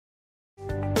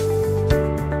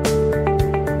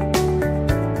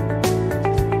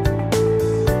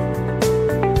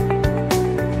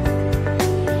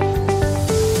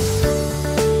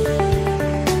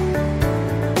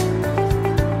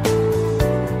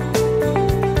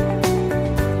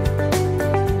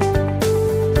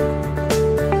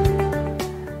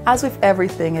As with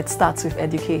everything, it starts with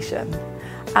education.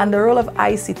 And the role of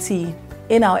ICT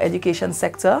in our education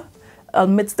sector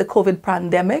amidst the COVID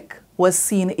pandemic was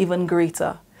seen even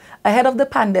greater. Ahead of the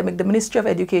pandemic, the Ministry of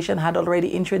Education had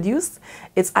already introduced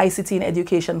its ICT in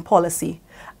education policy.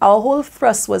 Our whole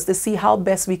thrust was to see how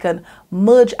best we can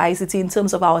merge ICT in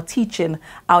terms of our teaching,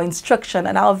 our instruction,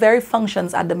 and our very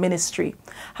functions at the ministry.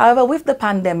 However, with the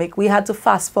pandemic, we had to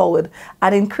fast forward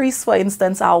and increase, for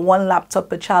instance, our one laptop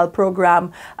per child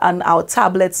program and our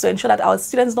tablets to ensure that our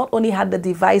students not only had the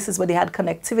devices, but they had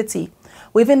connectivity.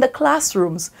 Within the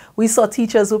classrooms, we saw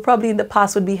teachers who probably in the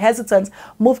past would be hesitant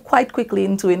move quite quickly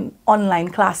into online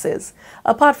classes.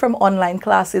 Apart from online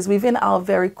classes, within our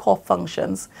very core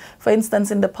functions, for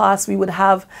instance, in the past, we would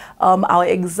have our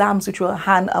exams which were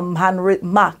handwritten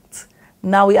marked.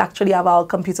 Now we actually have our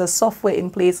computer software in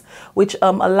place, which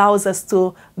allows us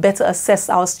to better assess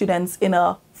our students in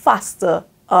a faster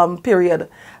period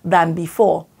than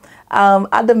before.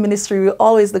 At the ministry, we're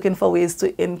always looking for ways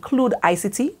to include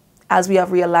ICT. As we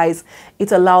have realized,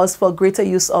 it allows for greater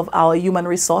use of our human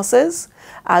resources,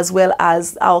 as well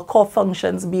as our core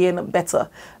functions being better.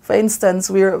 For instance,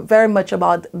 we're very much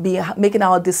about making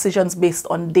our decisions based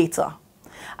on data.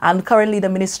 And currently, the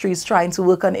ministry is trying to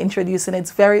work on introducing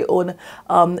its very own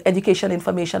education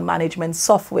information management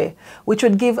software, which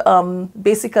would give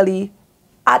basically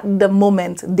at the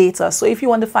moment data. So if you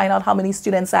want to find out how many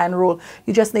students are enrolled,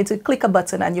 you just need to click a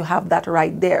button and you have that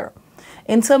right there.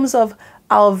 In terms of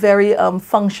our very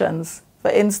functions,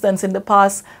 for instance, in the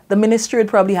past, the ministry would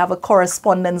probably have a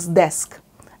correspondence desk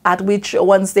at which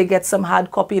once they get some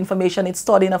hard copy information, it's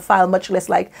stored in a file, much less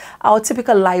like our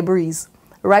typical libraries.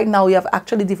 Right now, we have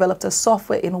actually developed a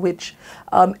software in which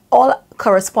all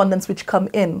correspondence which come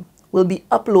in will be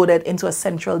uploaded into a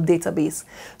central database.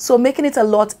 So making it a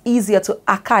lot easier to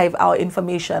archive our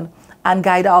information and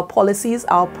guide our policies,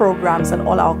 our programs, and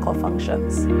all our core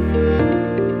functions.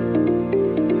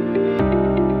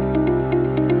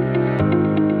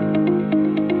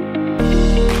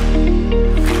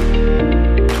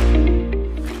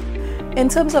 In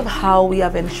terms of how we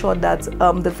have ensured that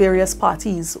the various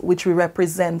parties which we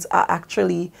represent are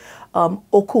actually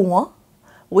au courant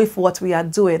with what we are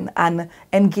doing and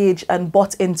engaged and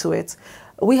bought into it,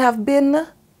 we have been,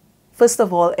 first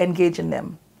of all, engaging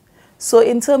them. So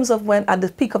in terms of when at the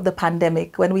peak of the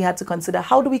pandemic, when we had to consider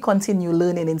how do we continue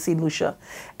learning in St. Lucia,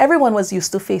 everyone was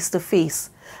used to face-to-face.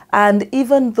 And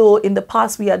even though in the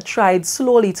past we had tried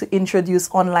slowly to introduce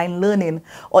online learning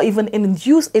or even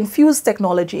infuse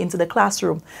technology into the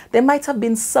classroom, there might have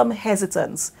been some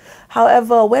hesitance.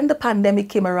 However, when the pandemic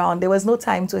came around, there was no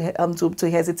time to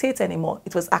hesitate anymore.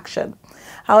 It was action.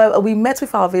 However, we met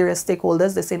with our various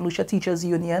stakeholders, the St. Lucia Teachers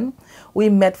Union. We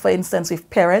met, for instance, with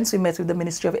parents. We met with the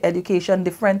Ministry of Education,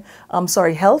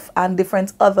 Health, and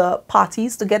different other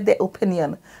parties to get their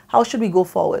opinion. How should we go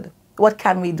forward? What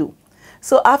can we do?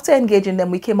 So after engaging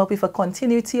them, we came up with a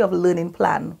continuity of learning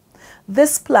plan.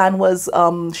 This plan was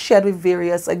shared with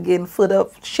various, again, further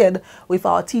shared with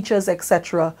our teachers,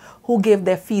 etc., who gave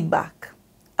their feedback.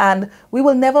 And we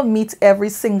will never meet every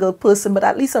single person, but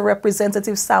at least a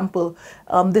representative sample.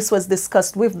 This was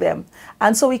discussed with them.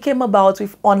 And so we came about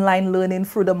with online learning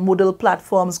through the Moodle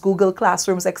platforms, Google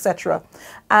Classrooms, etc.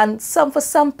 And for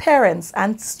some parents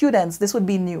and students, this would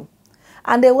be new.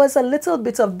 And there was a little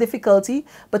bit of difficulty,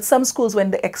 but some schools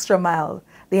went the extra mile.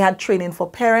 They had training for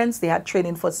parents, they had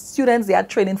training for students, they had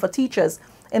training for teachers.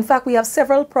 In fact, we have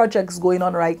several projects going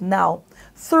on right now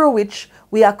through which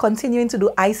we are continuing to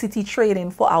do ICT training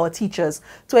for our teachers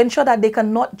to ensure that they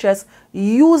can not just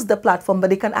use the platform, but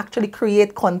they can actually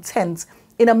create content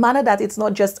in a manner that it's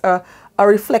not just a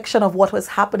reflection of what was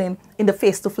happening in the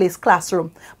face-to-face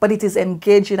classroom, but it is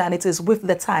engaging and it is with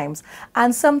the times.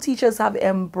 And some teachers have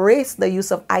embraced the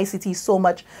use of ICT so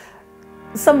much,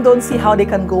 some don't see how they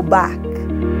can go back.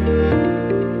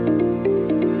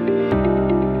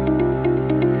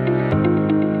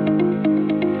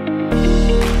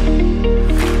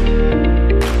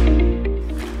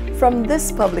 From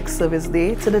this public service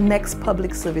day to the next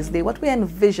public service day, what we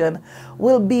envision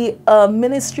will be a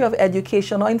Ministry of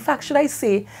Education, or in fact, should I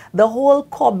say, the whole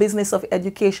core business of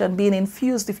education being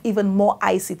infused with even more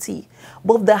ICT,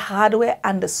 both the hardware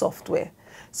and the software.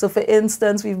 So for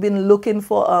instance, we've been looking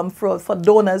for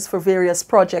donors for various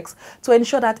projects to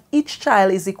ensure that each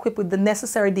child is equipped with the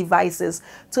necessary devices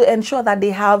to ensure that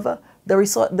they have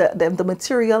the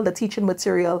material, the teaching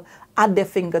material at their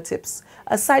fingertips.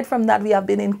 Aside from that, we have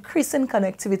been increasing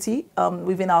connectivity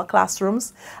within our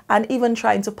classrooms and even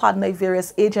trying to partner with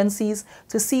various agencies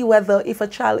to see whether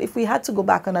if we had to go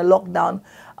back on a lockdown,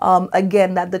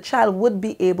 again, that the child would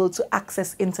be able to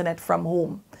access internet from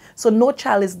home. So no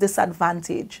child is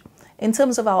disadvantaged. In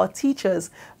terms of our teachers,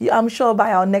 I'm sure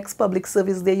by our next public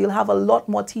service day, you'll have a lot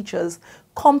more teachers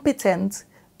competent,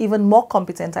 even more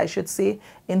competent, I should say,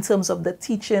 in terms of the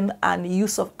teaching and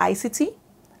use of ICT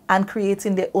and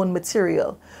creating their own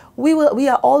material. We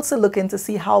are also looking to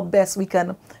see how best we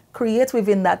can create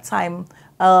within that time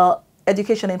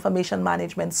education information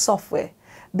management software.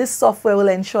 This software will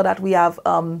ensure that we have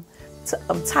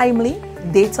timely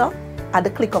data at the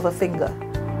click of a finger.